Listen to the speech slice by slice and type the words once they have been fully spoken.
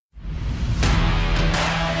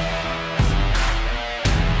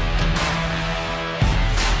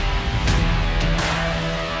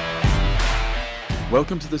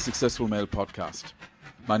Welcome to the Successful Male Podcast.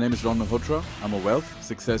 My name is Ron Malhotra. I'm a wealth,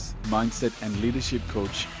 success, mindset, and leadership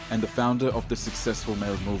coach and the founder of the Successful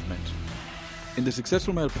Male Movement. In the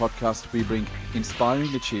Successful Male Podcast, we bring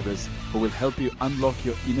inspiring achievers who will help you unlock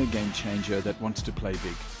your inner game changer that wants to play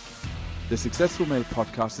big. The Successful Male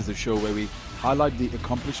Podcast is a show where we highlight the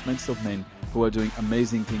accomplishments of men who are doing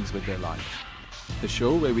amazing things with their life. The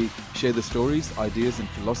show where we share the stories, ideas, and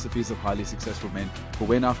philosophies of highly successful men who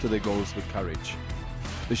went after their goals with courage.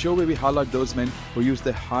 The show where we highlight those men who use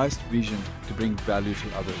their highest vision to bring value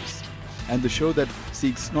to others. And the show that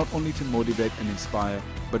seeks not only to motivate and inspire,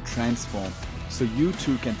 but transform, so you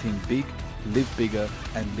too can think big, live bigger,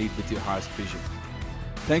 and lead with your highest vision.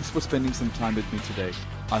 Thanks for spending some time with me today.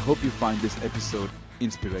 I hope you find this episode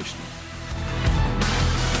inspirational.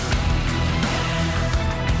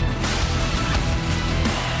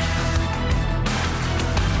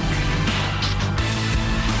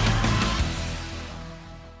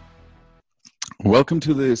 Welcome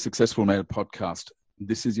to the Successful Male Podcast.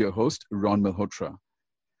 This is your host, Ron Malhotra.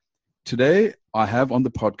 Today, I have on the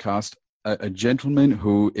podcast a gentleman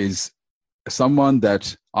who is someone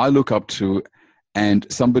that I look up to and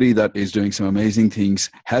somebody that is doing some amazing things,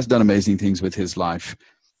 has done amazing things with his life.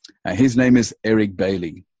 His name is Eric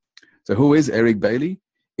Bailey. So who is Eric Bailey?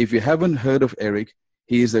 If you haven't heard of Eric,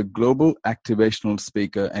 he is a global activational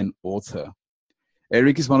speaker and author.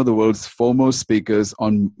 Eric is one of the world's foremost speakers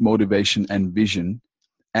on motivation and vision,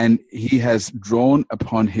 and he has drawn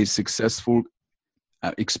upon his successful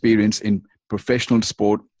experience in professional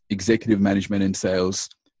sport, executive management, and sales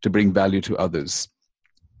to bring value to others.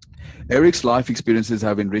 Eric's life experiences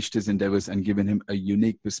have enriched his endeavors and given him a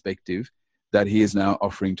unique perspective that he is now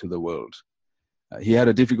offering to the world. He had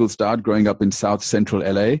a difficult start growing up in South Central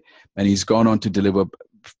LA, and he's gone on to deliver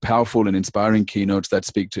powerful and inspiring keynotes that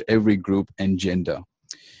speak to every group and gender.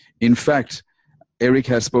 In fact, Eric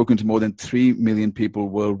has spoken to more than 3 million people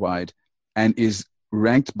worldwide and is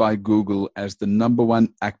ranked by Google as the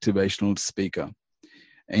 #1 activational speaker.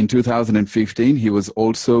 In 2015, he was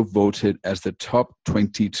also voted as the top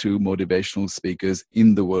 22 motivational speakers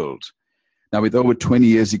in the world. Now, with over 20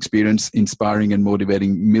 years experience inspiring and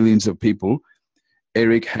motivating millions of people,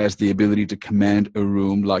 Eric has the ability to command a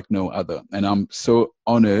room like no other. And I'm so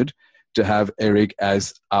honored to have Eric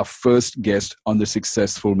as our first guest on the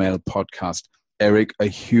Successful Male Podcast. Eric, a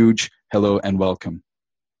huge hello and welcome.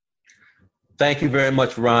 Thank you very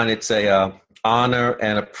much, Ron. It's a honor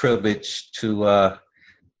and a privilege to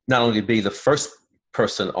not only be the first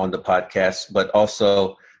person on the podcast, but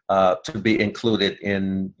also to be included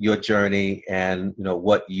in your journey and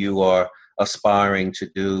what you are aspiring to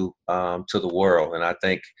do to the world. And I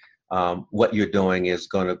think what you're doing is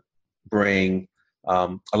going to bring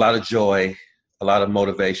a lot of joy, a lot of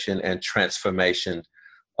motivation and transformation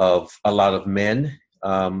of a lot of men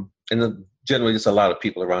and generally just a lot of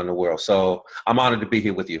people around the world. So I'm honored to be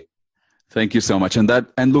here with you. Thank you so much.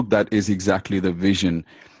 And look, that is exactly the vision.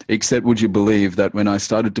 Except would you believe that when I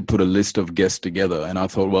started to put a list of guests together and I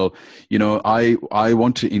thought, well, I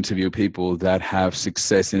want to interview people that have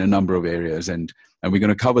success in a number of areas and we're going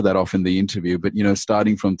to cover that off in the interview. But,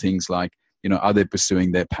 starting from things like, are they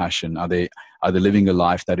pursuing their passion? Are they living a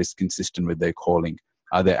life that is consistent with their calling?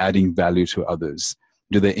 Are they adding value to others?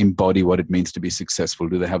 Do they embody what it means to be successful?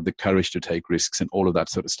 Do they have the courage to take risks and all of that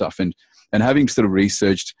sort of stuff? And having sort of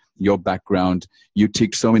researched your background, you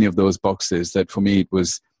ticked so many of those boxes that for me, it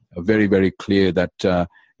was very, very clear that,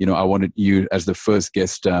 I wanted you as the first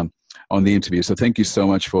guest on the interview. So thank you so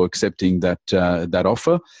much for accepting that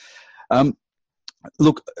offer.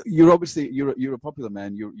 Look, you're obviously, you're a popular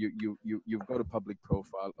man. You've got a public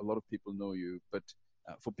profile. A lot of people know you, but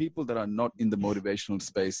for people that are not in the motivational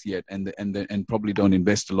space yet and probably don't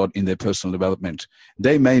invest a lot in their personal development,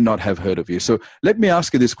 they may not have heard of you. So let me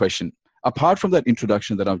ask you this question. Apart from that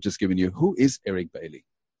introduction that I've just given you, who is Eric Bailey?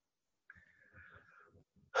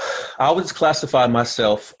 I always classify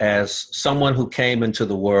myself as someone who came into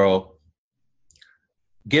the world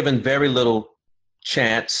given very little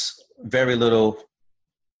chance, very little,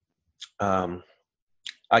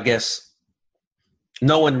 I guess,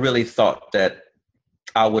 no one really thought that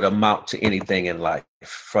I would amount to anything in life,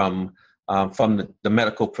 from the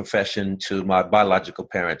medical profession to my biological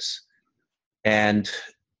parents. And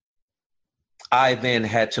I then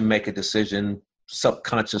had to make a decision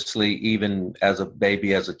subconsciously, even as a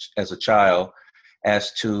baby, as a child,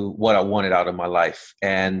 as to what I wanted out of my life.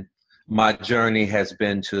 And my journey has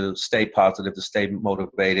been to stay positive, to stay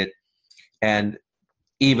motivated. And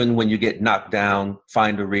even when you get knocked down,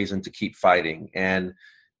 find a reason to keep fighting. And,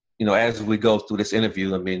 as we go through this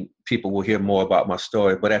interview, people will hear more about my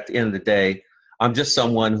story. But at the end of the day, I'm just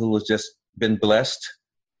someone who was just been blessed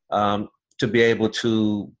to be able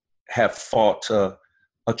to have fought a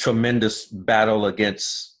tremendous battle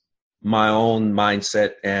against my own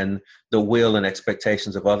mindset and the will and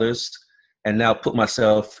expectations of others, and now put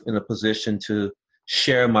myself in a position to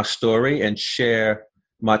share my story and share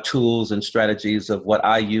my tools and strategies of what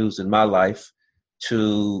I use in my life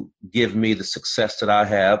to give me the success that I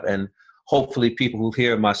have. And hopefully people who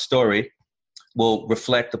hear my story will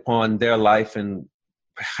reflect upon their life and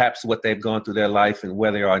perhaps what they've gone through their life and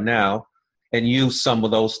where they are now, and use some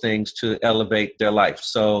of those things to elevate their life.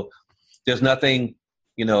 So there's nothing,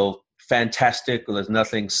 fantastic, or there's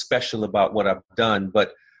nothing special about what I've done,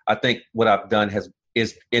 but I think what I've done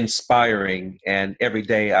is inspiring. And every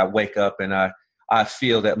day I wake up and I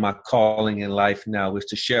feel that my calling in life now is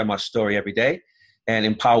to share my story every day and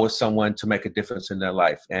empower someone to make a difference in their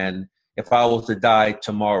life. And if I was to die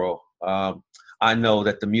tomorrow, I know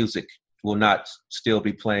that the music will not still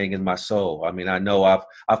be playing in my soul. I mean, I know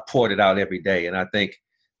I've poured it out every day, and I think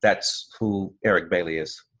that's who Eric Bailey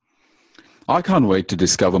is. I can't wait to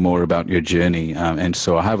discover more about your journey. And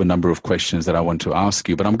so I have a number of questions that I want to ask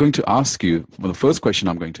you, but I'm going to ask you, well, the first question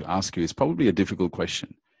I'm going to ask you is probably a difficult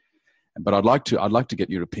question, but I'd like to get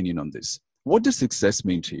your opinion on this. What does success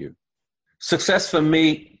mean to you? Success for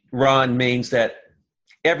me, Ron, means that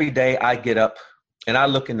every day I get up and I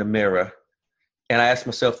look in the mirror and I ask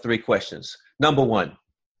myself 3 questions. Number 1,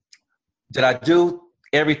 did I do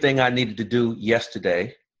everything I needed to do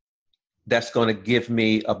yesterday that's going to give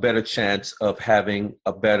me a better chance of having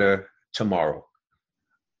a better tomorrow?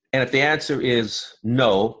 And if the answer is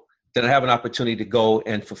no, then I have an opportunity to go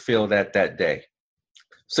and fulfill that day.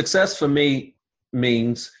 Success for me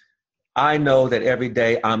means I know that every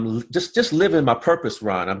day I'm just living my purpose,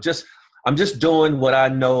 Ron. I'm just doing what I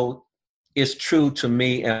know is true to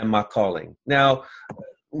me and my calling. Now,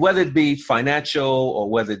 whether it be financial, or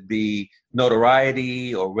whether it be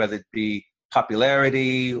notoriety, or whether it be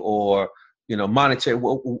popularity, or monetary,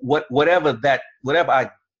 whatever I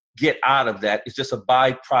get out of that is just a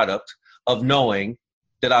byproduct of knowing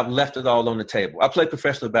that I've left it all on the table. I played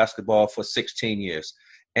professional basketball for 16 years.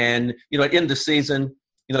 And, at the end of the season,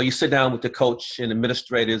 you sit down with the coach and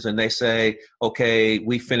administrators and they say, okay,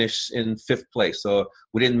 we finished in 5th place, or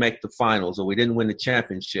we didn't make the finals, or we didn't win the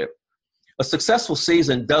championship. A successful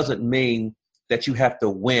season doesn't mean that you have to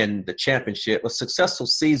win the championship. A successful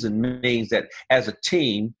season means that as a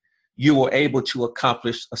team, you were able to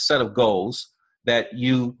accomplish a set of goals that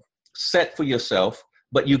you set for yourself,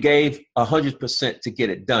 but you gave 100% to get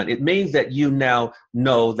it done. It means that you now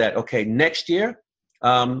know that, okay, next year,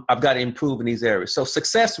 I've got to improve in these areas. So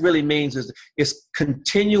success really means is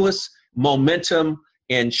continuous momentum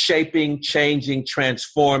in shaping, changing,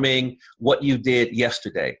 transforming what you did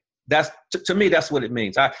yesterday. That's to me, that's what it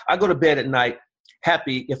means. I go to bed at night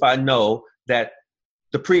happy if I know that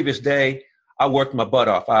the previous day I worked my butt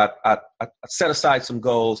off. I set aside some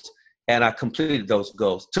goals and I completed those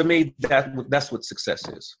goals. To me, that's what success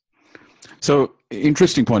is. So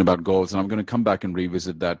interesting point about goals, and I'm going to come back and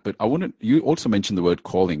revisit that. But you also mentioned the word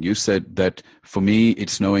calling. You said that for me,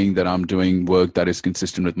 it's knowing that I'm doing work that is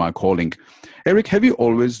consistent with my calling. Eric, have you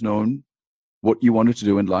always known what you wanted to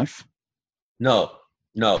do in life? No.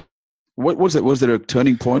 What was it? Was there a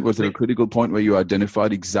turning point? Was there a critical point where you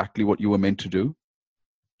identified exactly what you were meant to do?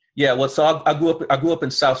 Yeah, well, so I grew up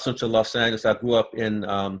in South Central Los Angeles. I grew up in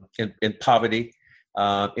poverty,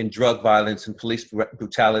 in drug violence and police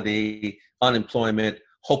brutality, unemployment,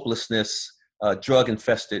 hopelessness,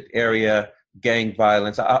 drug-infested area, gang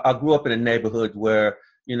violence. I grew up in a neighborhood where,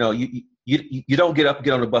 you don't get up,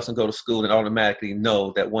 get on the bus and go to school and automatically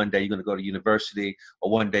know that one day you're going to go to university,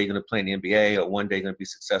 or one day you're going to play in the NBA, or one day you're going to be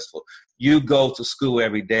successful. You go to school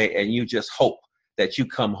every day and you just hope that you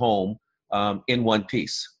come home in one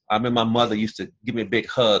piece. I remember my mother used to give me a big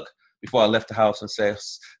hug before I left the house and say,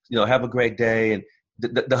 have a great day. And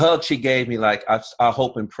the hug she gave me, like, I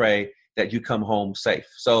hope and pray that you come home safe.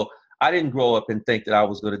 So I didn't grow up and think that I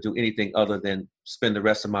was going to do anything other than spend the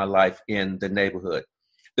rest of my life in the neighborhood.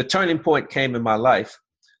 The turning point came in my life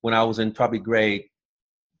when I was in probably grade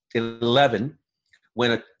 11,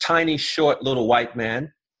 when a tiny, short little white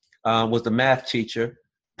man was the math teacher,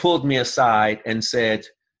 pulled me aside and said,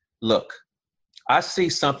 look, I see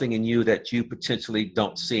something in you that you potentially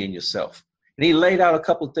don't see in yourself. And he laid out a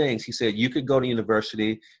couple of things. He said, you could go to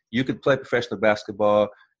university, you could play professional basketball,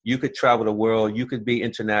 you could travel the world, you could be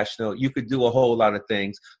international, you could do a whole lot of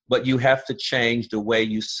things, but you have to change the way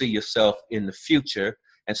you see yourself in the future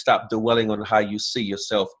and stop dwelling on how you see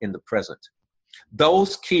yourself in the present.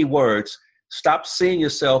 Those key words, stop seeing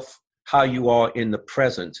yourself how you are in the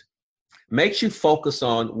present, makes you focus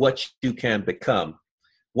on what you can become.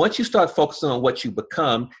 Once you start focusing on what you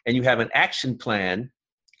become and you have an action plan,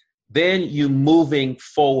 then you're moving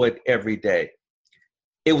forward every day.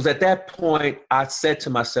 It was at that point I said to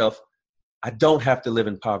myself, I don't have to live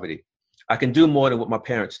in poverty. I can do more than what my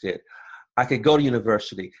parents did. I could go to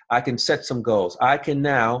university. I can set some goals. I can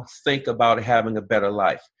now think about having a better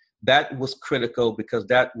life. That was critical because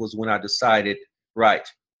that was when I decided, right,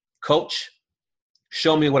 coach,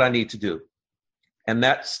 show me what I need to do. And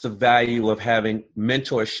that's the value of having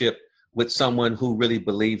mentorship with someone who really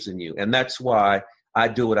believes in you. And that's why I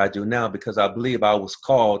do what I do now, because I believe I was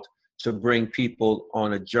called to bring people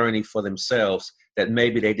on a journey for themselves that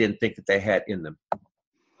maybe they didn't think that they had in them.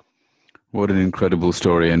 What an incredible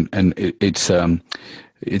story. And it's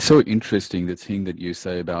so interesting, the thing that you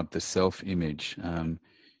say about the self-image.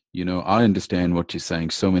 I understand what you're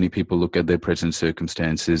saying. So many people look at their present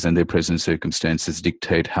circumstances, and their present circumstances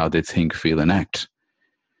dictate how they think, feel, and act.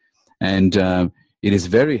 And it is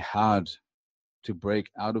very hard to break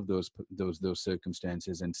out of those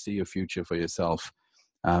circumstances and see a future for yourself,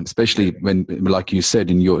 especially when, like you said,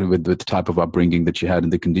 with the type of upbringing that you had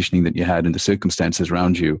and the conditioning that you had and the circumstances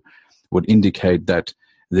around you would indicate that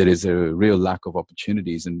there is a real lack of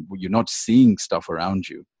opportunities and you're not seeing stuff around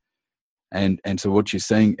you. And so what you're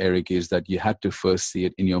saying, Eric, is that you had to first see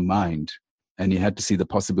it in your mind, and you had to see the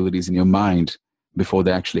possibilities in your mind before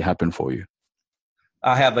they actually happen for you.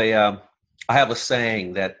 I have a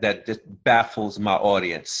saying that just baffles my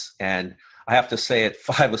audience, and I have to say it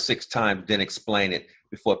 5 or 6 times, then explain it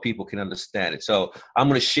before people can understand it. So I'm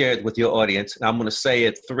going to share it with your audience, and I'm going to say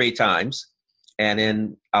it 3 times, and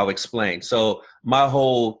then I'll explain. So my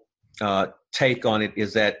whole take on it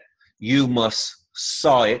is that you must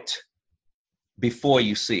saw it before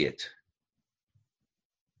you see it.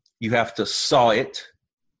 You have to saw it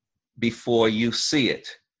before you see it.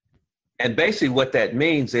 And basically what that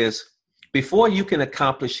means is, before you can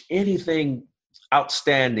accomplish anything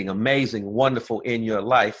outstanding, amazing, wonderful in your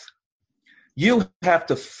life, you have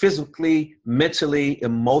to physically, mentally,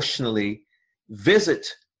 emotionally visit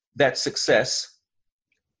that success,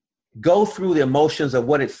 go through the emotions of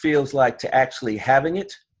what it feels like to actually having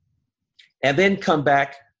it, and then come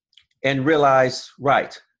back and realize,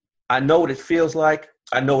 right, I know what it feels like,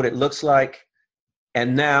 I know what it looks like,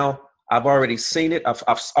 and now I've already seen it, I've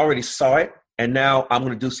already saw it, and now I'm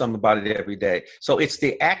going to do something about it every day. So it's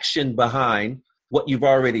the action behind what you've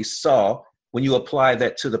already saw. When you apply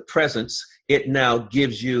that to the presence, it now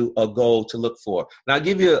gives you a goal to look for. Now, I'll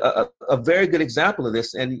give you a very good example of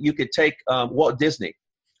this, and you could take Walt Disney.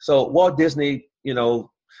 So Walt Disney,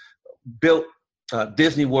 built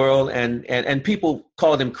Disney World, and people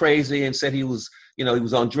called him crazy and said he was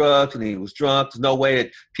on drugs and he was drunk. There's no way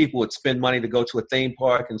that people would spend money to go to a theme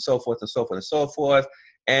park, and so forth and so forth and so forth.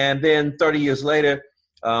 And then 30 years later,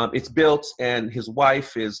 it's built, and his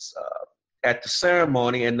wife is at the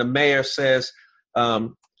ceremony, and the mayor says,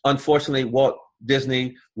 unfortunately, Walt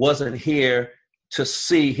Disney wasn't here to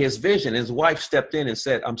see his vision. His wife stepped in and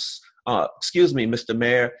said, excuse me, Mr.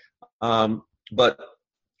 Mayor, but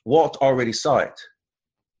Walt already saw it.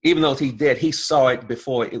 Even though he saw it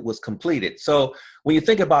before it was completed. So when you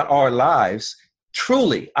think about our lives,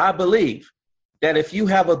 truly, I believe that if you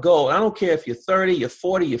have a goal, I don't care if you're 30, you're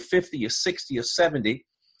 40, you're 50, you're 60, you're 70,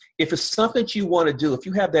 if it's something that you want to do, if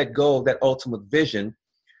you have that goal, that ultimate vision,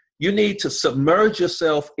 you need to submerge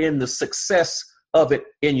yourself in the success of it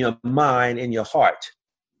in your mind, in your heart,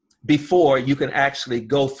 before you can actually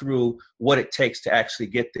go through what it takes to actually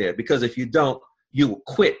get there. Because if you don't, you will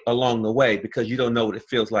quit along the way because you don't know what it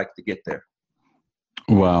feels like to get there.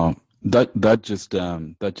 Wow. That just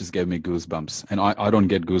gave me goosebumps, and I don't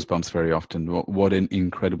get goosebumps very often. What an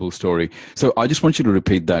incredible story. So I just want you to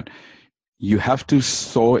repeat that. You have to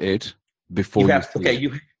saw it before you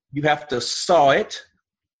have to saw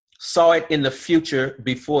it in the future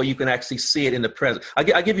before you can actually see it in the present.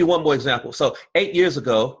 I'll give you one more example. So 8 years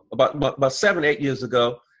ago, about 7, 8 years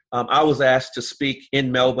ago, I was asked to speak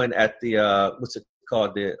in Melbourne at the,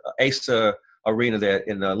 the Acer Arena there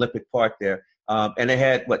in the Olympic Park there. And they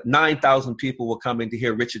had, 9,000 people were coming to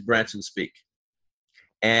hear Richard Branson speak.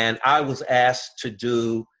 And I was asked to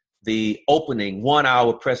do the opening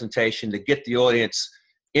 1-hour presentation to get the audience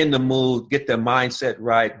in the mood, get their mindset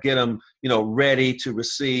right, get them, ready to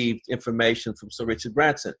receive information from Sir Richard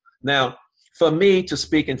Branson. Now, for me to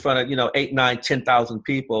speak in front of, 8, 9, 10,000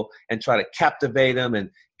 people and try to captivate them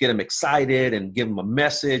and get them excited and give them a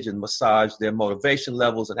message and massage their motivation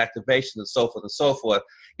levels and activation and so forth,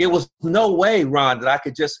 it was no way, Ron, that I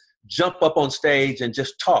could just jump up on stage and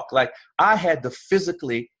just talk. Like, I had to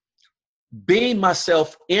physically beam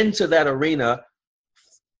myself into that arena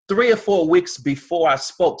 3 or 4 weeks before I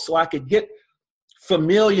spoke so I could get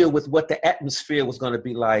familiar with what the atmosphere was going to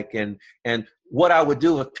be like, and what I would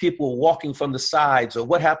do if people were walking from the sides, or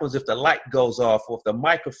what happens if the light goes off, or if the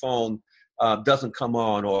microphone doesn't come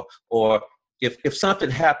on, or if something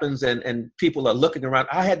happens and people are looking around.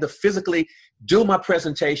 I had to physically do my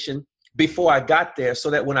presentation before I got there, so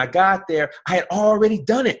that when I got there, I had already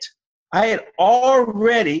done it. I had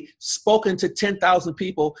already spoken to 10,000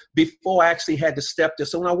 people before I actually had to step there.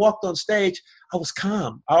 So when I walked on stage, I was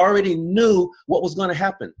calm. I already knew what was going to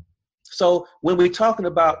happen. So when we're talking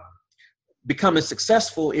about becoming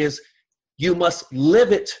successful, is you must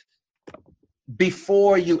live it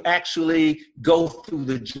before you actually go through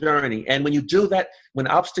the journey. And when you do that, when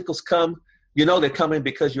obstacles come, you know they're coming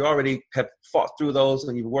because you already have fought through those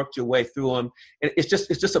and you've worked your way through them. And it's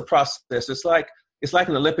just a process. It's like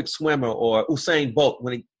an Olympic swimmer or Usain Bolt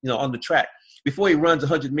when he, on the track. Before he runs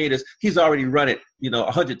 100 meters, he's already run it,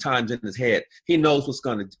 100 times in his head. He knows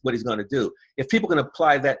what he's going to do. If people can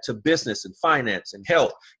apply that to business and finance and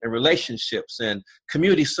health and relationships and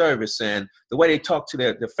community service and the way they talk to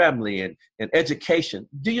their family and education,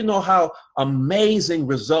 do you know how amazing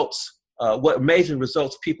results, what amazing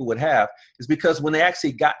results people would have? Is because when they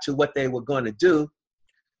actually got to what they were going to do,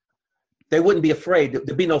 they wouldn't be afraid.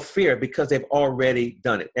 There'd be no fear because they've already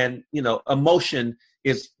done it. And, emotion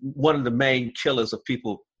is one of the main killers of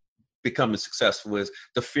people becoming successful, is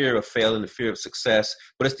the fear of failing, the fear of success,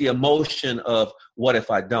 but it's the emotion of what if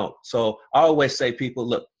I don't? So I always say, people,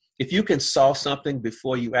 look, if you can solve something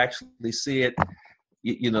before you actually see it,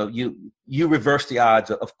 you reverse the odds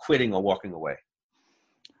of quitting or walking away.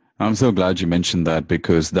 I'm so glad you mentioned that,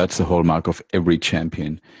 because that's the hallmark of every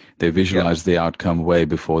champion. They visualize the outcome way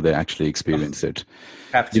before they actually experience it.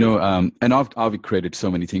 And I've created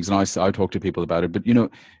so many things, and I talk to people about it, but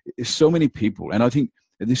so many people, and I think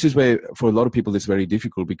this is where for a lot of people it's very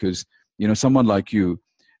difficult, because someone like you,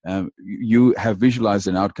 you have visualized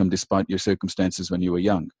an outcome despite your circumstances when you were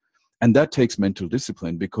young. And that takes mental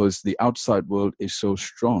discipline, because the outside world is so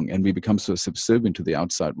strong and we become so subservient to the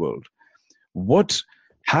outside world.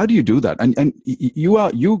 How do you do that? And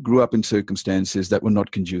you grew up in circumstances that were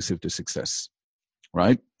not conducive to success,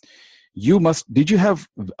 right? Did you have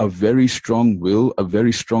a very strong will, a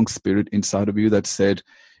very strong spirit inside of you that said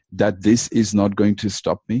that this is not going to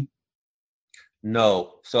stop me?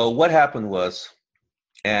 No. So what happened was,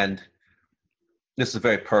 and this is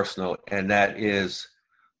very personal, and that is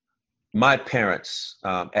my parents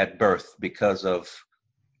at birth, because of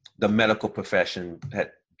the medical profession,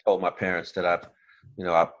 had told my parents that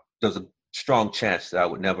there's a strong chance that I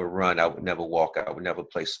would never run, I would never walk, I would never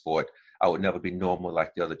play sport, I would never be normal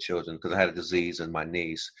like the other children, because I had a disease in my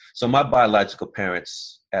knees. So my biological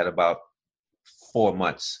parents, at about 4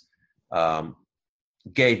 months,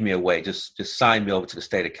 gave me away, just signed me over to the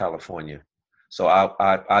state of California. So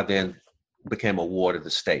I then became a ward of the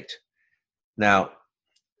state. Now,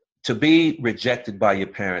 to be rejected by your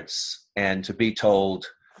parents and to be told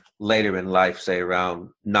later in life, say around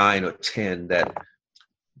 9 or 10, that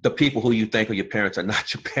the people who you think are your parents are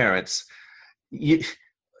not your parents,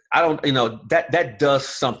 that does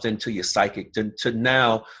something to your psychic, to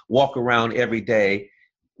now walk around every day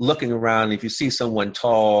looking around. If you see someone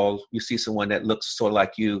tall, you see someone that looks sort of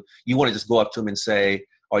like you want to just go up to them and say,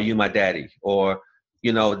 "Are you my daddy?" Or,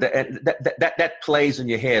 that plays in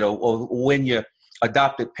your head. Or when your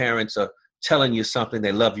adopted parents are telling you something,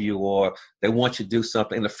 they love you or they want you to do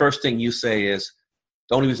something, and the first thing you say is,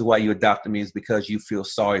 the only reason why you adopted me is because you feel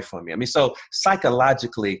sorry for me. I mean, so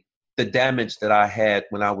psychologically, the damage that I had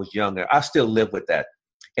when I was younger, I still live with that.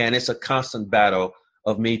 And it's a constant battle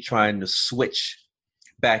of me trying to switch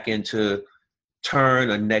back into, turn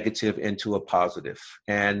a negative into a positive.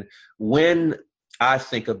 And when I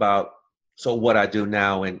think about, what I do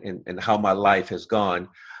now and how my life has gone,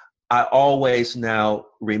 I always now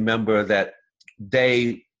remember that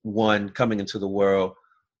day one coming into the world,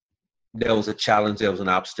 there was a challenge, there was an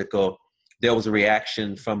obstacle, there was a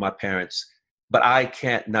reaction from my parents, but I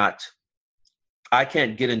can't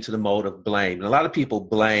get into the mode of blame. And a lot of people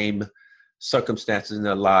blame circumstances in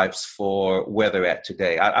their lives for where they're at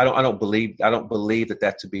today. I don't believe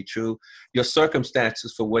that to be true. Your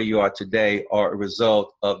circumstances for where you are today are a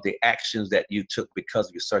result of the actions that you took because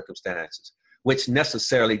of your circumstances, which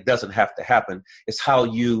necessarily doesn't have to happen. It's how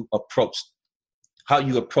you approach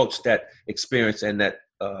that experience and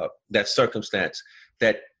that circumstance,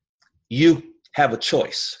 that you have a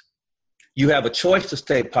choice. You have a choice to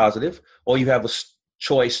stay positive, or you have a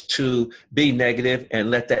choice to be negative and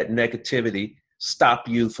let that negativity stop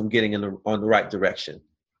you from getting on the right direction.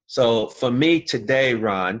 So for me today,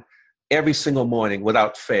 Ron, every single morning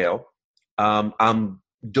without fail, I'm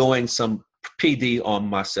doing some PD on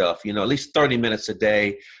myself, at least 30 minutes a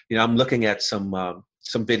day. I'm looking at some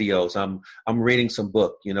videos. I'm reading some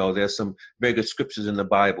book. There's some very good scriptures in the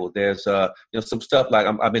Bible. There's some stuff like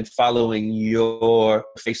I've been following your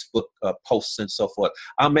Facebook posts and so forth.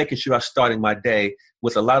 I'm making sure I'm starting my day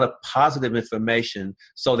with a lot of positive information,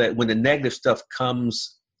 so that when the negative stuff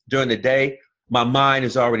comes during the day, my mind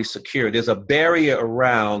is already secure. There's a barrier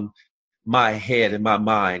around my head and my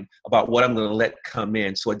mind about what I'm going to let come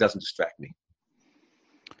in, so it doesn't distract me.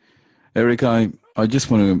 Eric, I just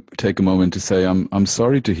want to take a moment to say I'm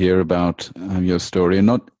sorry to hear about your story,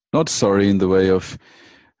 and not sorry in the way of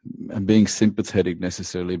being sympathetic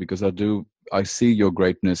necessarily, because I see your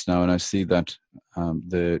greatness now, and I see that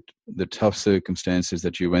the tough circumstances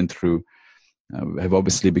that you went through have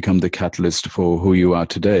obviously become the catalyst for who you are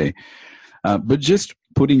today. But just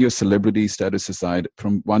putting your celebrity status aside,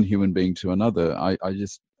 from one human being to another, I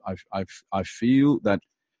feel that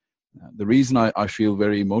the reason I feel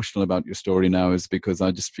very emotional about your story now is because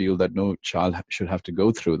I just feel that no child should have to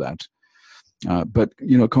go through that. But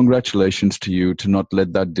congratulations to you to not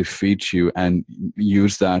let that defeat you, and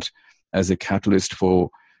use that as a catalyst for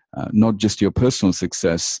not just your personal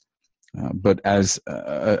success, but as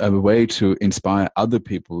a way to inspire other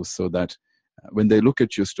people, so that when they look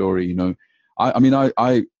at your story,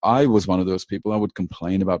 I was one of those people. I would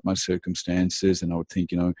complain about my circumstances, and I would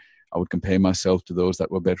think, I would compare myself to those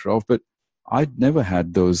that were better off. But I'd never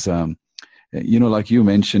had those, like you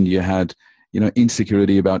mentioned, you had,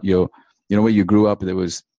 insecurity about your, where you grew up. There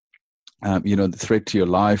was, the threat to your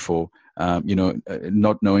life, or,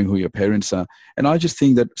 not knowing who your parents are. And I just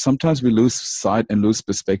think that sometimes we lose sight and lose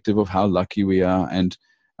perspective of how lucky we are. And,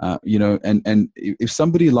 and if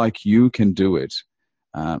somebody like you can do it,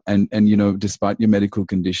 and despite your medical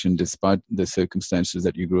condition, despite the circumstances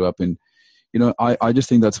that you grew up in, I just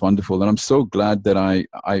think that's wonderful. And I'm so glad that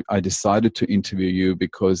I decided to interview you,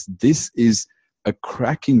 because this is a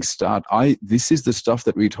cracking start. This is the stuff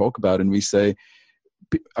that we talk about, and we say,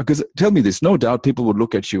 because tell me this, no doubt people would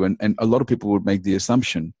look at you, and a lot of people would make the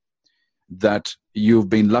assumption that you've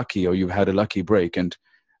been lucky, or you've had a lucky break. And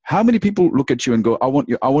how many people look at you and go, I want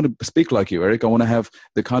to speak like you, Eric. I want to have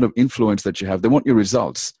the kind of influence that you have. They want your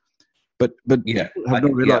results, but yeah, people have no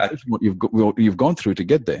realization what you've gone through to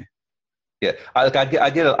get there. Yeah, I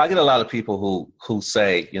get a lot of people who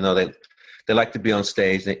say, they like to be on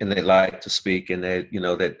stage, and they like to speak, and they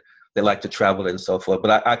like to travel and so forth.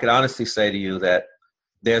 But I can honestly say to you that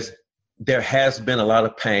there has been a lot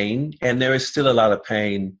of pain, and there is still a lot of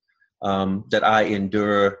pain that I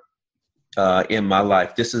endure in my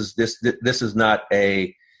life. This is not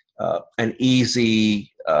an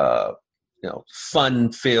easy, fun-filled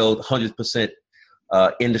 100%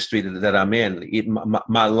 industry that I'm in.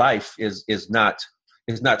 My life is not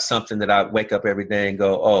something that I wake up every day and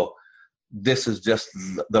go, oh, this is just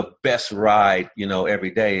the best ride,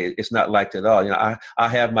 every day. It's not like that at all. I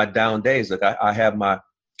have my down days. Look, I have my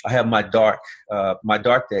dark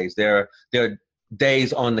days. There are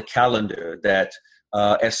days on the calendar that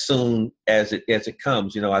as soon as it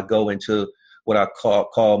comes, I go into what I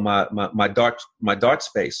call my dark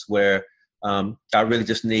space, where I really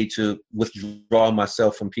just need to withdraw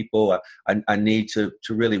myself from people. I need to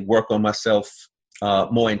really work on myself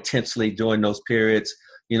more intensely during those periods.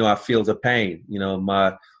 I feel the pain.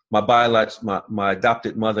 My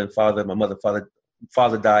adopted mother and father. My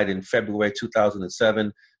father died in February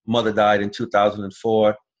 2007. Mother died in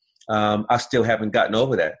 2004. I still haven't gotten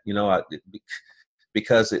over that.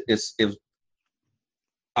 Because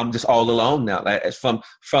I'm just all alone now. From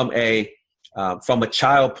a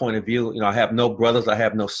child point of view, I have no brothers, I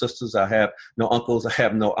have no sisters, I have no uncles, I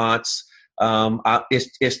have no aunts.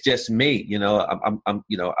 It's just me.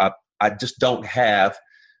 I just don't have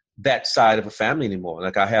that side of a family anymore.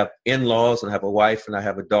 Like, I have in-laws, and I have a wife, and I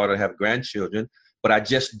have a daughter, I have grandchildren, but I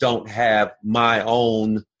just don't have my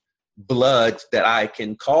own blood that I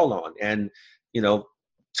can call on. And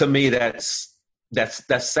to me, that's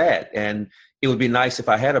sad. And it would be nice if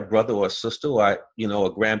I had a brother or a sister, or a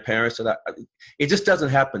grandparents. It just doesn't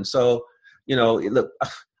happen. So, look,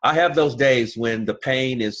 I have those days when the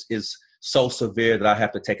pain is so severe that I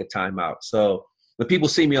have to take a time out. So when people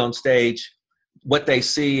see me on stage, what they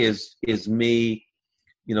see is me,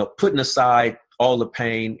 putting aside all the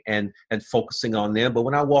pain and focusing on them. But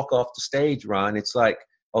when I walk off the stage, Ron, it's like,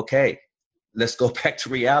 okay, let's go back to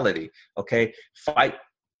reality. Okay, fight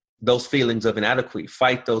those feelings of inadequacy,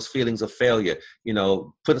 fight those feelings of failure,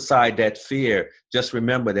 put aside that fear. Just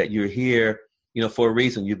remember that you're here, for a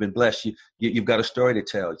reason. You've been blessed. You've got a story to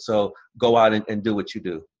tell. So go out and do what you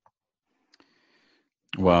do.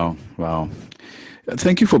 Wow.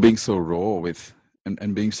 Thank you for being so raw with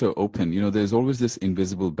and being so open. There's always this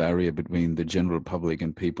invisible barrier between the general public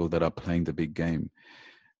and people that are playing the big game.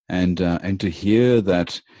 And to hear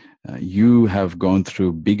that you have gone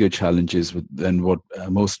through bigger challenges than what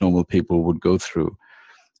most normal people would go through.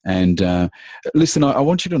 And listen, I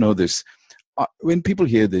want you to know this. When people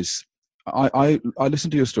hear this, I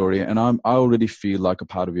listen to your story, and I already feel like a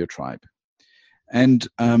part of your tribe. And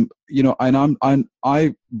and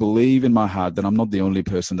I believe in my heart that I'm not the only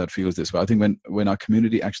person that feels this way. I think when our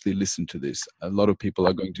community actually listen to this, a lot of people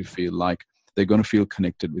are going to feel like they're going to feel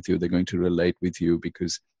connected with you. They're going to relate with you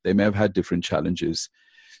because they may have had different challenges.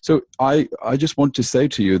 So I just want to say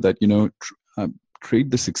to you that,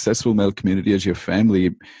 treat the successful male community as your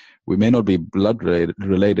family. We may not be blood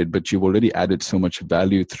related, but you've already added so much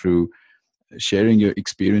value through sharing your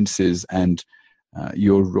experiences and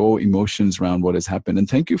your raw emotions around what has happened. And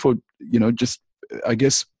thank you for, just, I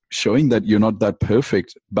guess, showing that you're not that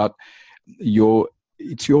perfect, but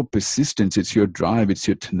it's your persistence, it's your drive, it's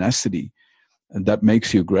your tenacity, and that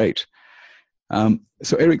makes you great.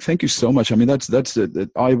 So Eric, thank you so much. I mean,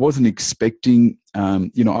 I wasn't expecting,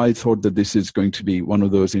 I thought that this is going to be one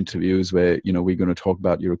of those interviews where, we're going to talk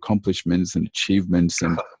about your accomplishments and achievements,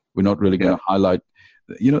 and we're not really going to highlight,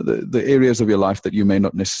 the areas of your life that you may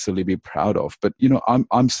not necessarily be proud of. But,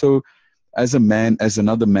 I'm so, as a man, as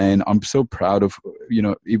another man, I'm so proud of,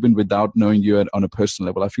 even without knowing you on a personal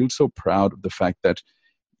level, I feel so proud of the fact that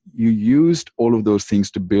you used all of those things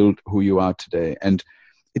to build who you are today. And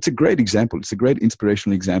it's a great example. It's a great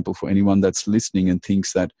inspirational example for anyone that's listening and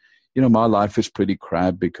thinks that, my life is pretty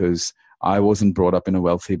crap because I wasn't brought up in a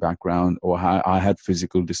wealthy background, or I had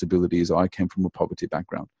physical disabilities, or I came from a poverty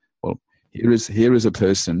background. Well, here is a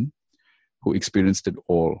person who experienced it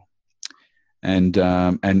all, and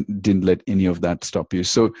didn't let any of that stop you.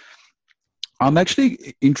 So I'm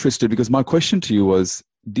actually interested, because my question to you was,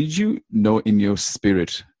 did you know in your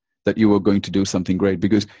spirit that you were going to do something great?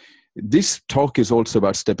 Because this talk is also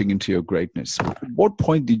about stepping into your greatness. At what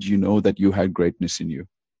point did you know that you had greatness in you?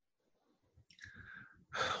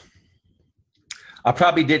 I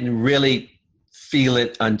probably didn't really feel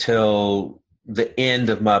it until the end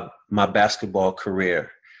of my basketball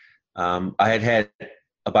career. I had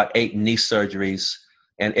about 8 knee surgeries,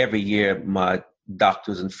 and every year my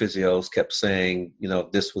doctors and physios kept saying,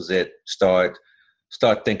 this was it. Start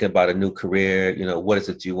thinking about a new career. What is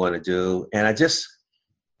it you want to do? And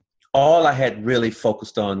all I had really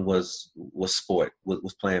focused on was sport,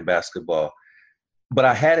 was playing basketball. But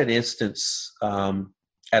I had an instance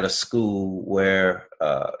at a school where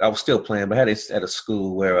I was still playing, but I had it at a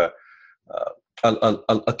school where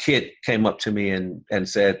a kid came up to me and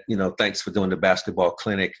said, thanks for doing the basketball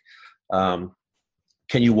clinic. Can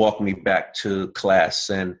you walk me back to class?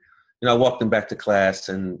 And, I walked him back to class,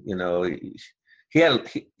 and, he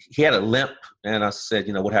had a limp, and I said,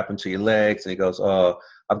 what happened to your legs? And he goes, oh,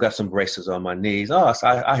 I've got some braces on my knees. Oh, so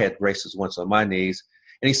I had braces once on my knees.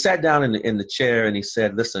 And he sat down in the chair, and he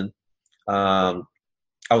said, listen, I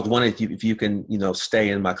was wondering if you can, stay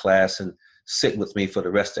in my class and sit with me for the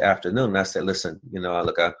rest of the afternoon. And I said, listen,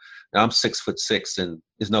 look, I'm 6'6", and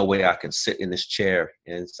there's no way I can sit in this chair.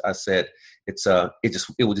 And I said, it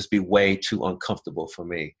would just be way too uncomfortable for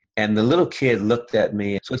me. And the little kid looked at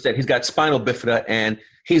me. So he said, he's got spinal bifida and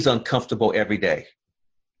he's uncomfortable every day.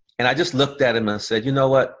 And I just looked at him and said, you know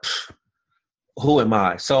what? Who am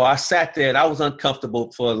I? So I sat there and I was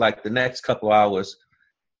uncomfortable for like the next couple hours.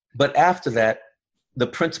 But after that, the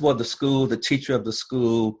principal of the school, the teacher of the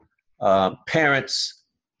school, parents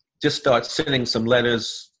just start sending some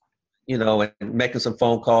letters, and making some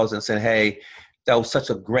phone calls and saying, hey, that was such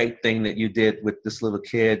a great thing that you did with this little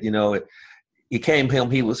kid. He came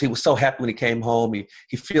home. He was so happy when he came home.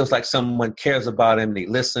 He feels like someone cares about him and he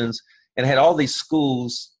listens. And I had all these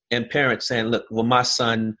schools and parents saying, look, well, my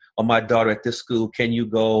son or my daughter at this school, can you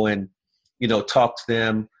go and, talk to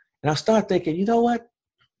them? And I started thinking, you know what?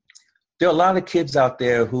 There are a lot of kids out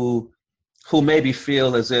there who maybe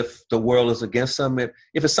feel as if the world is against them.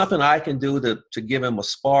 If it's something I can do to give them a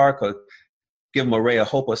spark or give them a ray of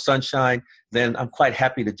hope or sunshine, then I'm quite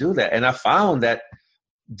happy to do that. And I found that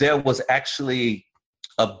there was actually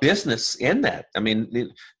a business in that. I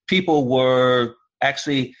mean, people were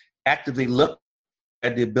actually actively looking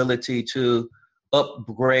at the ability to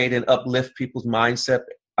upgrade and uplift people's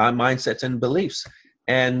mindsets and beliefs.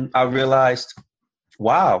 And I realized,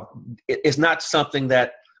 wow, it's not something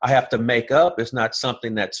that I have to make up. It's not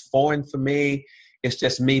something that's foreign for me. It's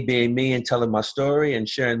just me being me and telling my story and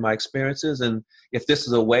sharing my experiences. And if this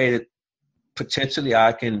is a way that potentially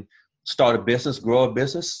I can start a business, grow a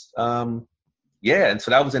business, yeah. And so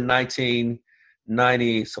that was in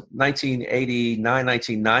 1989,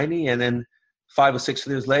 1990. And then 5 or 6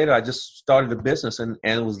 years later, I just started a business. And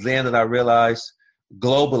it was then that I realized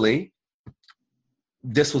globally,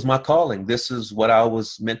 this was my calling. This is what I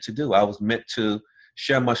was meant to do. I was meant to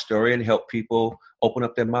share my story and help people open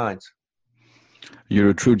up their minds. You're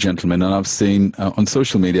a true gentleman, and I've seen on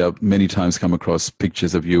social media many times come across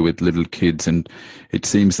pictures of you with little kids, and it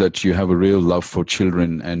seems that you have a real love for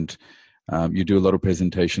children, and you do a lot of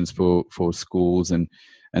presentations for schools and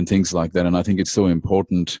things like that. And I think it's so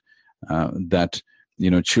important that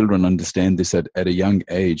children understand this at a young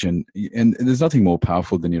age, and there's nothing more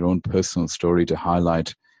powerful than your own personal story to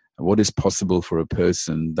highlight what is possible for a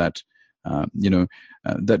person that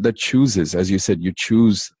that chooses, as you said, you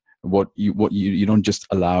choose what you don't just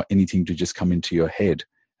allow anything to just come into your head.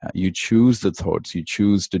 You choose the thoughts, you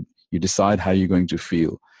decide how you're going to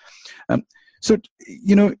feel. So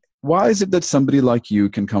why is it that somebody like you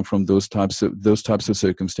can come from those types of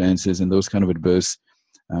circumstances and those kind of adverse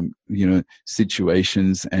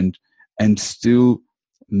situations and still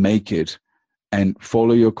make it and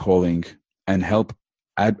follow your calling and help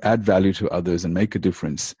add value to others and make a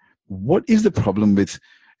difference? What is the problem with,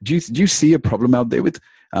 do you see a problem out there with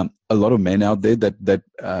a lot of men out there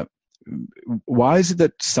that why is it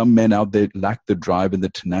that some men out there lack the drive and the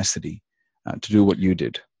tenacity to do what you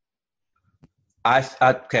did? I've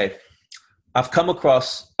come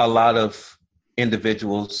across a lot of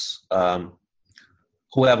individuals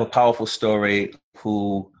who have a powerful story,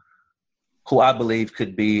 who I believe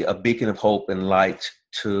could be a beacon of hope and light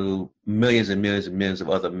to millions and millions and millions of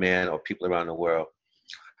other men or people around the world.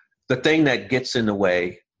 The thing that gets in the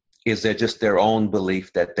way is they're just their own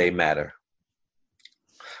belief that they matter.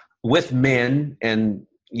 With men, and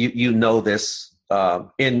you know this,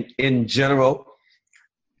 in general,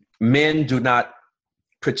 men do not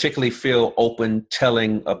particularly feel open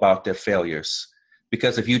telling about their failures.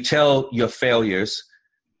 Because if you tell your failures,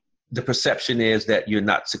 the perception is that you're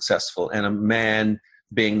not successful. And a man,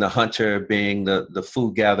 being the hunter, being the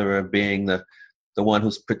food gatherer, being the one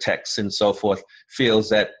who protects and so forth, feels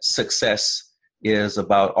that success is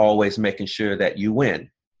about always making sure that you win.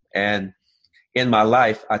 And in my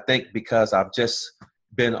life, I think because I've just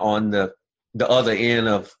been on the other end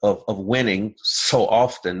of winning so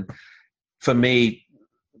often, for me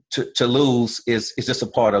to lose is just a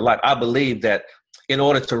part of life. I believe that in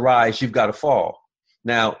order to rise, you've got to fall.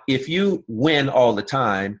 Now, if you win all the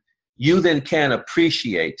time, you then can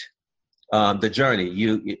appreciate the journey.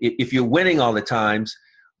 If you're winning all the times,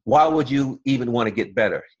 why would you even want to get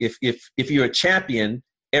better? If you're a champion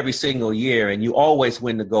every single year and you always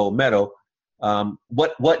win the gold medal,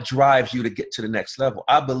 what drives you to get to the next level?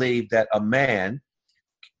 I believe that a man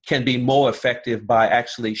can be more effective by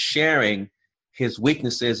actually sharing his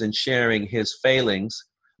weaknesses and sharing his failings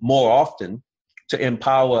more often to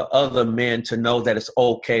empower other men to know that it's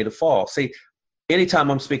okay to fall. See, anytime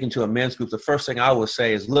I'm speaking to a men's group, the first thing I will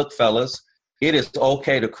say is, look, fellas, it is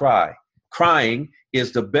okay to cry. Crying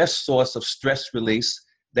is the best source of stress release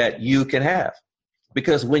that you can have.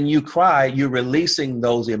 Because when you cry, you're releasing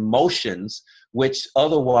those emotions, which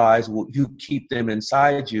otherwise you keep them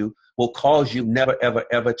inside you, will cause you never, ever,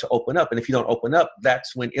 ever to open up. And if you don't open up,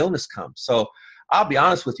 that's when illness comes. So I'll be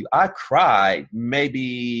honest with you. I cry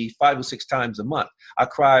maybe 5 or 6 times a month. I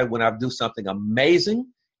cry when I do something amazing,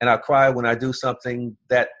 and I cry when I do something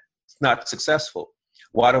that's not successful.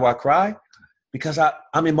 Why do I cry? Because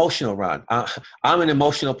I'm emotional, Ron. I'm an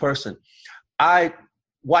emotional person. I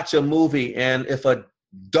watch a movie, and if a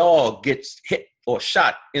dog gets hit or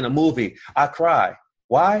shot in a movie, I cry.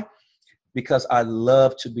 Why? Because I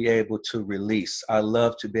love to be able to release. I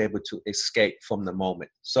love to be able to escape from the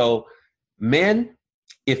moment. So men,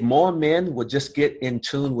 if more men would just get in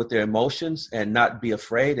tune with their emotions and not be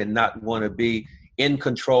afraid and not want to be in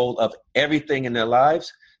control of everything in their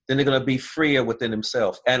lives, then they're going to be freer within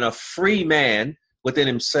themselves. And a free man within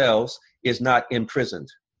himself is not imprisoned.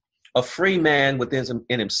 A free man within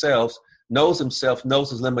himself, knows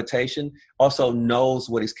his limitation, also knows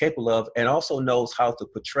what he's capable of, and also knows how to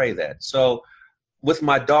portray that. So with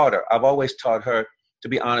my daughter, I've always taught her to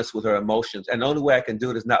be honest with her emotions. And the only way I can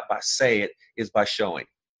do it is not by saying it, is by showing.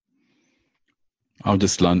 I've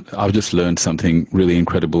just learned something really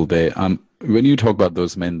incredible there. When you talk about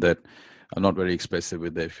those men that are not very expressive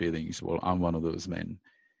with their feelings, well, I'm one of those men.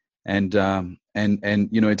 And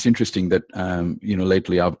it's interesting that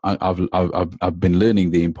lately I've been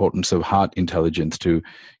learning the importance of heart intelligence to,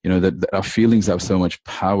 that our feelings have so much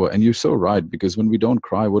power. And you're so right, because when we don't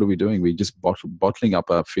cry, what are we doing? We just bottling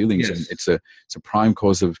up our feelings, yes. And it's a prime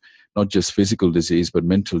cause of not just physical disease but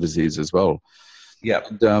mental disease as well. Yeah.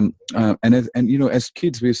 And you know, as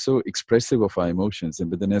kids, we're so expressive of our emotions,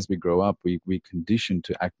 but then as we grow up, we condition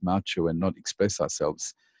to act macho and not express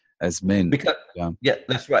ourselves as men. Because yeah,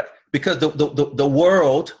 that's right. Because the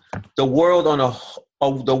world, the world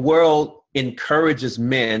the world encourages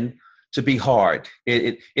men to be hard.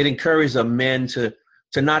 It encourages a men to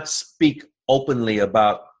not speak openly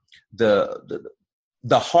about the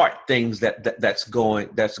hard things that's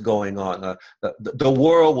going on. The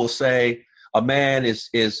world will say a man is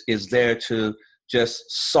there to just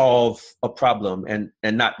solve a problem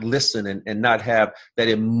and not listen and not have that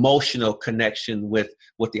emotional connection with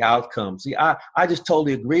the outcomes. See, I just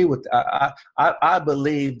totally agree with. I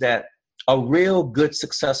believe that a real good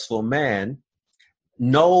successful man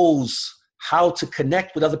knows how to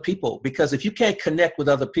connect with other people, because if you can't connect with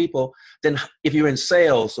other people, then if you're in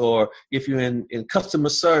sales or if you're in customer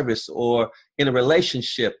service or in a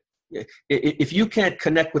relationship, if you can't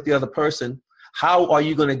connect with the other person, how are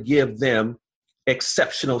you going to give them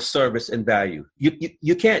exceptional service and value?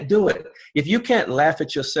 You can't do it. If you can't laugh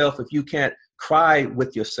at yourself, if you can't cry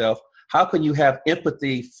with yourself, how can you have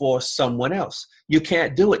empathy for someone else? You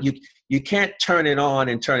can't do it. You can't turn it on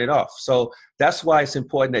and turn it off. So that's why it's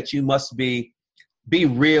important that you must be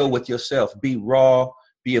real with yourself, be raw,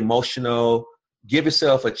 be emotional, give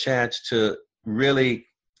yourself a chance to really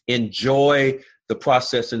enjoy the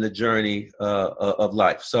process and the journey of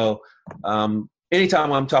life. So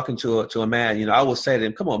anytime I'm talking to a man, you know, I will say to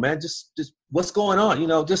him, "Come on, man, just what's going on? You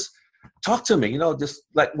know, just talk to me." You know, just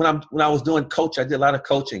like when I was doing coach, I did a lot of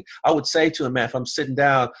coaching. I would say to a man, if I'm sitting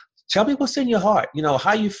down, tell me what's in your heart. You know,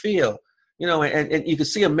 how you feel. You know, and you can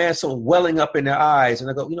see a man sort of welling up in their eyes, and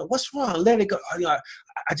I go, you know, what's wrong? Let it go. You know,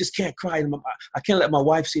 I just can't cry. I can't let my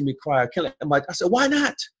wife see me cry. I said, why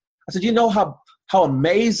not? I said, you know how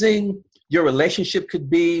amazing your relationship could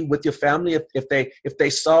be with your family if they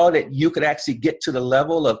saw that you could actually get to the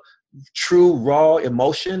level of true raw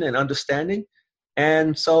emotion and understanding.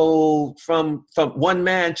 And so from one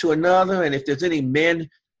man to another, and if there's any men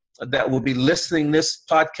that will be listening this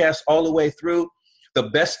podcast all the way through, the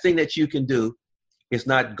best thing that you can do is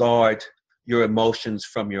not guard your emotions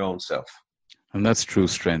from your own self. And that's true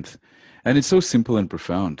strength. And it's so simple and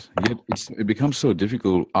profound. Yet it becomes so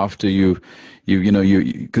difficult after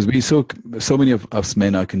because so many of us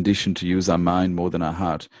men are conditioned to use our mind more than our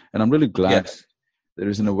heart. And I'm really glad there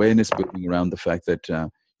is an awareness building around the fact that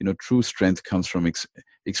true strength comes from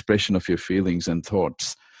expression of your feelings and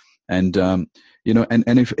thoughts. And and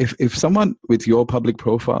if someone with your public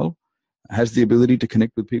profile has the ability to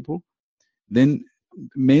connect with people, then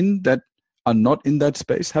men that are not in that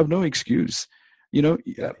space have no excuse.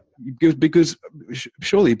 Because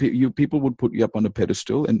surely people would put you up on a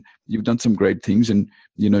pedestal, and you've done some great things, and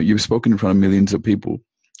you've spoken in front of millions of people,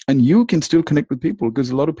 and you can still connect with people.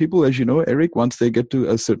 Because a lot of people, as you know, Eric, once they get to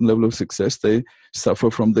a certain level of success, they suffer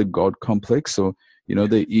from the God complex. So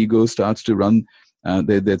their ego starts to run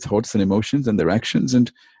their thoughts and emotions and their actions,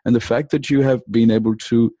 and the fact that you have been able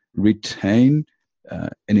to retain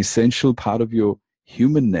an essential part of your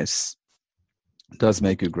humanness does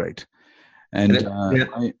make you great. And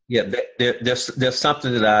there's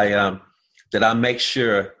something that I make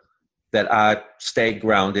sure that I stay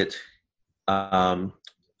grounded. About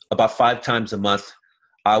 5 times a month,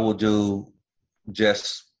 I will do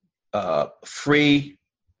just free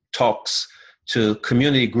talks to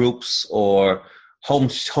community groups or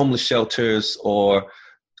homeless shelters, or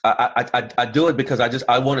I do it because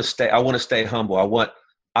I want to stay humble.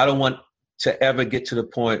 I don't want to ever get to the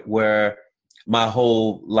point where my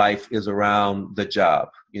whole life is around the job.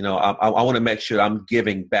 I want to make sure I'm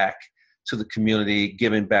giving back to the community,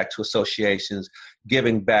 giving back to associations,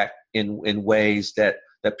 giving back in ways that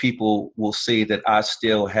people will see that I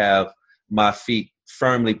still have my feet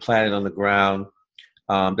firmly planted on the ground.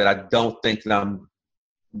 That I don't think that I'm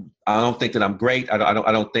great.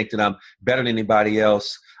 I don't think that I'm better than anybody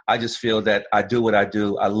else. I just feel that I do what I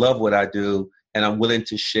do. I love what I do, and I'm willing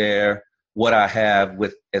to share what I have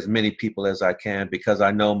with as many people as I can, because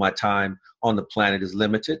I know my time on the planet is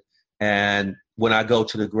limited. And when I go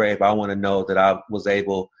to the grave, I want to know that I was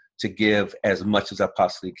able to give as much as I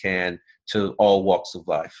possibly can to all walks of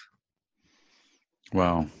life.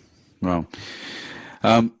 Wow.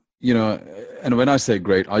 And when I say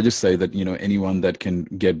great, I just say that, anyone that can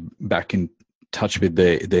get back in touch with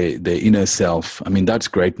their inner self, I mean, that's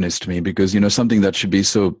greatness to me, because, something that should be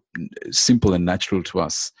so simple and natural to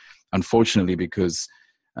us, unfortunately, because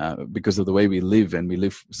of the way we live, and we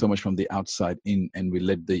live so much from the outside in, and we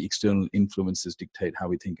let the external influences dictate how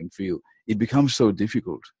we think and feel, it becomes so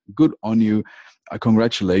difficult. Good on you.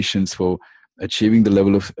 Congratulations for achieving the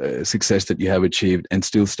level of success that you have achieved and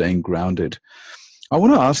still staying grounded. I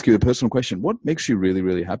want to ask you a personal question. What makes you really,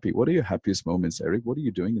 really happy? What are your happiest moments, Eric? What are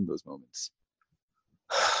you doing in those moments?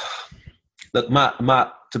 Look,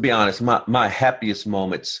 to be honest, my happiest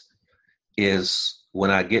moments is when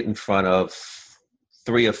I get in front of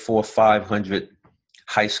 300 or 400, 500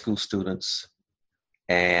 high school students,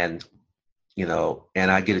 and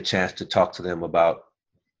and I get a chance to talk to them about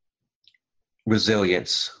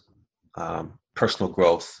resilience, personal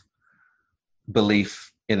growth,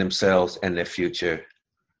 belief in themselves and their future,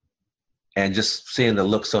 and just seeing the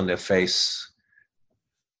looks on their face.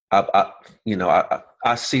 I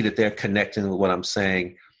see that they're connecting with what I'm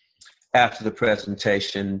saying after the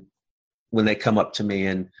presentation, when they come up to me,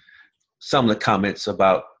 and some of the comments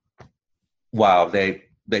about, wow, they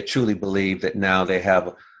truly believe that now they have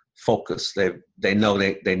a focus. They know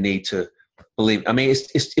they need to believe. I mean,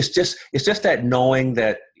 it's just that knowing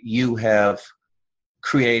that you have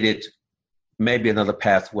created maybe another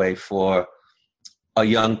pathway for a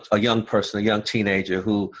young person, a young teenager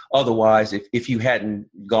who otherwise, if you hadn't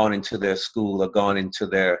gone into their school or gone into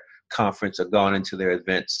their conference or gone into their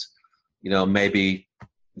events, maybe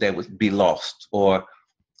they would be lost. Or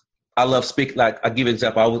I love speaking. Like, I'll give you an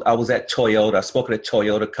example. I was at Toyota. I spoke at a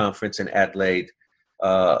Toyota conference in Adelaide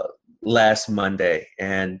last Monday,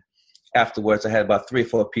 and afterwards I had about 3 or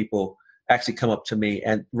 4 people actually come up to me,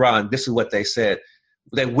 and Ron, this is what they said.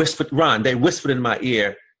 They whispered in my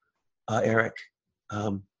ear, Eric,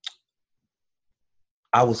 I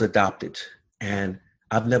was adopted, and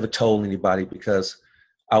I've never told anybody because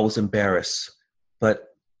I was embarrassed,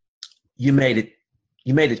 but you made it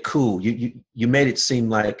cool. You made it seem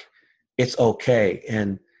like it's okay.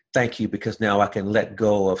 And thank you, because now I can let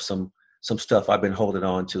go of some stuff I've been holding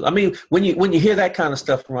on to. I mean, when you hear that kind of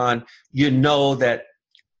stuff, Ron, you know that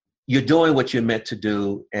you're doing what you're meant to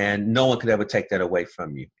do, and no one could ever take that away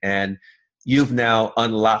from you. And you've now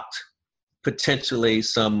unlocked potentially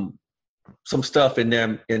some stuff in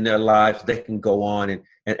their lives. They can go on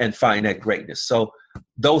and find that greatness. So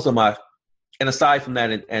those are and aside from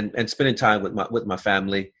that, and spending time with my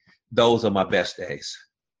family, those are my best days.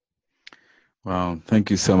 Wow,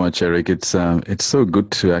 thank you so much, Eric. It's so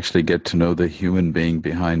good to actually get to know the human being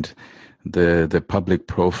behind the public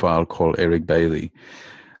profile called Eric Bailey.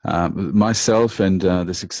 Myself and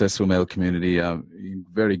the Successful Male community are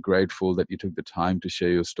very grateful that you took the time to share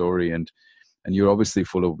your story, and you're obviously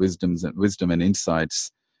full of wisdom and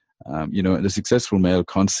insights. The Successful Male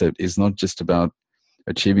concept is not just about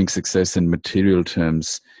achieving success in material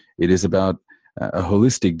terms. It is about a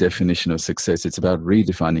holistic definition of success. It's about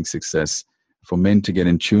redefining success for men to get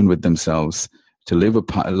in tune with themselves, to live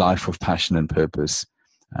a life of passion and purpose,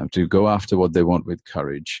 to go after what they want with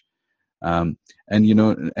courage, and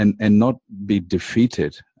not be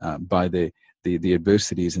defeated by the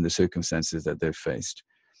adversities and the circumstances that they've faced.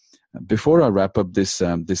 Before I wrap up this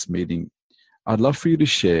meeting, I'd love for you to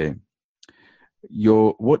share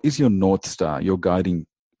what is your North Star, your guiding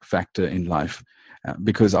factor in life,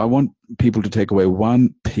 because I want people to take away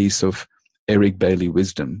one piece of Eric Bailey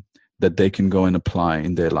wisdom that they can go and apply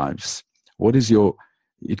in their lives. What is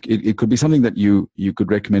it could be something that you could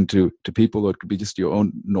recommend to people, or it could be just your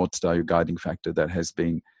own North Star, your guiding factor that has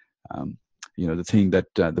been, the thing that,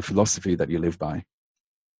 the philosophy that you live by.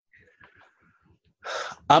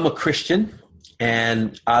 I'm a Christian,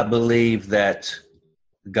 and I believe that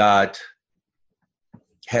God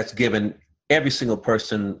has given every single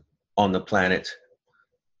person on the planet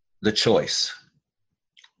the choice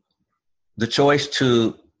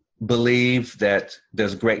to believe that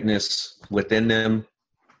there's greatness within them,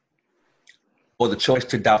 or the choice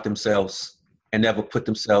to doubt themselves and never put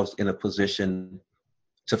themselves in a position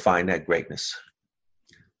to find that greatness.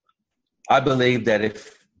 I believe that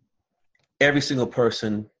if every single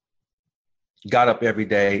person got up every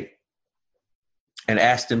day and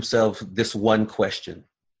asked themselves this one question: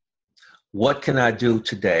 what can I do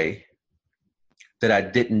today that I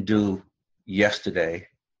didn't do yesterday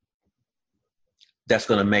that's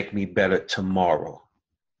going to make me better tomorrow?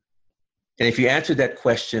 And if you answered that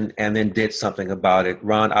question and then did something about it,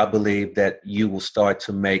 Ron, I believe that you will start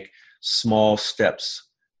to make small steps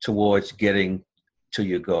towards getting to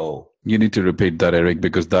your goal. You need to repeat that, Eric,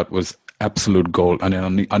 because that was absolute gold.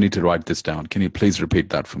 And I need to write this down. Can you please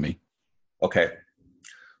repeat that for me? Okay.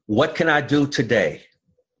 What can I do today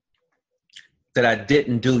that I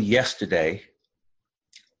didn't do yesterday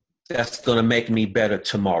that's going to make me better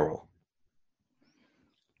tomorrow?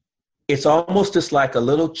 It's almost just like a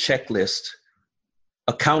little checklist,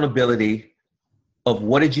 accountability of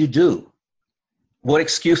what did you do? What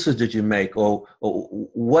excuses did you make? Or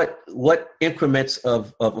what increments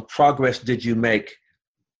of progress did you make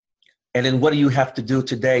And then what do you have to do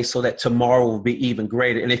today so that tomorrow will be even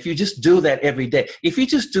greater? And if you just do that every day, if you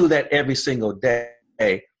just do that every single day,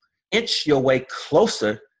 inch your way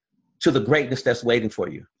closer to the greatness that's waiting for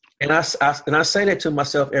you. And I say that to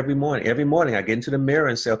myself every morning. Every morning I get into the mirror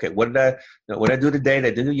and say, okay, what did I do today that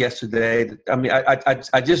I didn't do yesterday? I mean,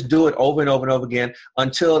 I just do it over and over and over again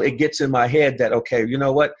until it gets in my head that, okay, you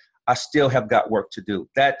know what? I still have got work to do.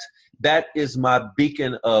 That is my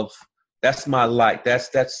beacon that's my light.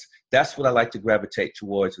 That's what I like to gravitate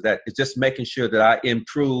towards. That it's just making sure that I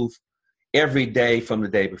improve every day from the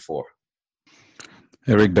day before.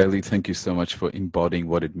 Eric Bailey, thank you so much for embodying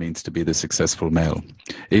what it means to be the successful male.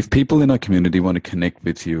 If people in our community want to connect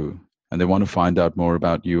with you and they want to find out more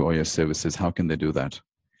about you or your services, how can they do that?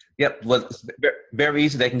 Yep. Well, it's very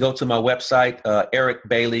easy. They can go to my website,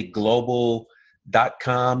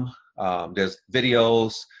 ericbaileyglobal.com. There's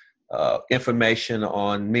videos, information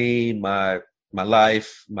on me, my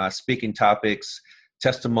life, my speaking topics,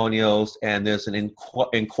 testimonials, and there's an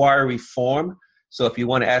inquiry form. So if you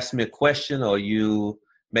want to ask me a question or you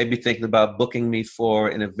may be thinking about booking me for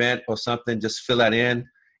an event or something, just fill that in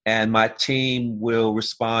and my team will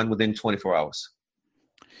respond within 24 hours.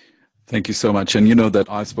 Thank you so much. And you know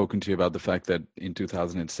that I've spoken to you about the fact that in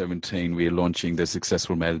 2017, we're launching the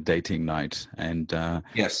Successful Male Dating Night. And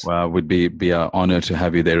yes, well, it would be an honor to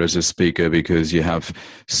have you there as a speaker because you have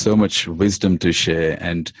so much wisdom to share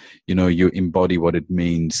and, you know, you embody what it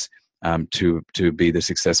means to be the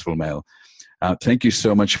successful male. Thank you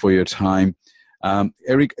so much for your time.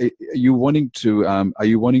 Eric, are you wanting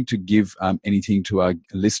to give anything to our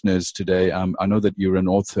listeners today? I know that you're an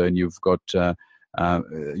author and you've got a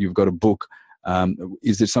book.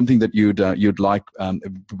 Is there something that you'd like?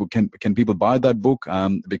 Can people buy that book?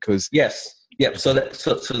 Because yes, yep. So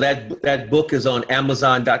that book is on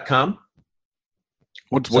Amazon.com.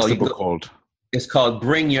 What's the book called? It's called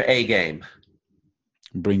Bring Your A Game.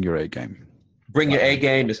 Bring Your A Game. Bring Your A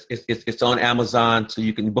Game. It's on Amazon, so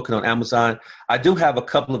you can book it on Amazon. I do have a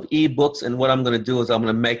couple of ebooks, and what I'm going to do is I'm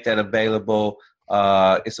going to make that available.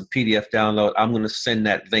 It's a PDF download. I'm going to send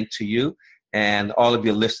that link to you, and all of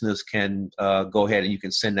your listeners can go ahead and you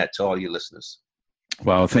can send that to all your listeners.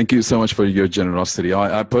 Wow, thank you so much for your generosity.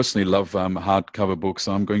 I personally love hardcover books,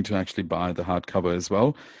 so I'm going to actually buy the hardcover as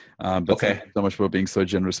well. But okay. Thank you so much for being so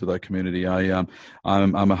generous with our community. I'm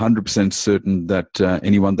 100% certain that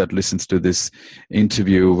anyone that listens to this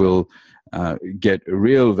interview will get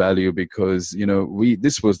real value because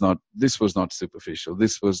this was not superficial.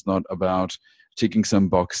 This was not about ticking some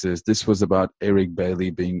boxes. This was about Eric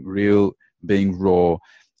Bailey being real, being raw,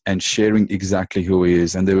 and sharing exactly who he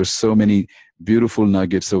is. And there were so many beautiful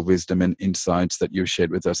nuggets of wisdom and insights that you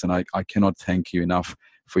shared with us. And I cannot thank you enough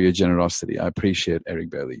for your generosity. I appreciate Eric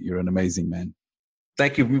Bailey. You're an amazing man.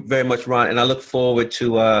 Thank you very much, Ron. And I look forward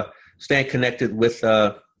to staying connected with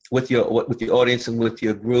your audience and with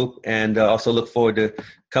your group. And also look forward to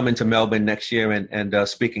coming to Melbourne next year and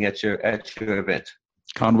speaking at your event.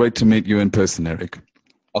 Can't wait to meet you in person, Eric.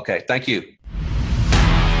 Okay. Thank you.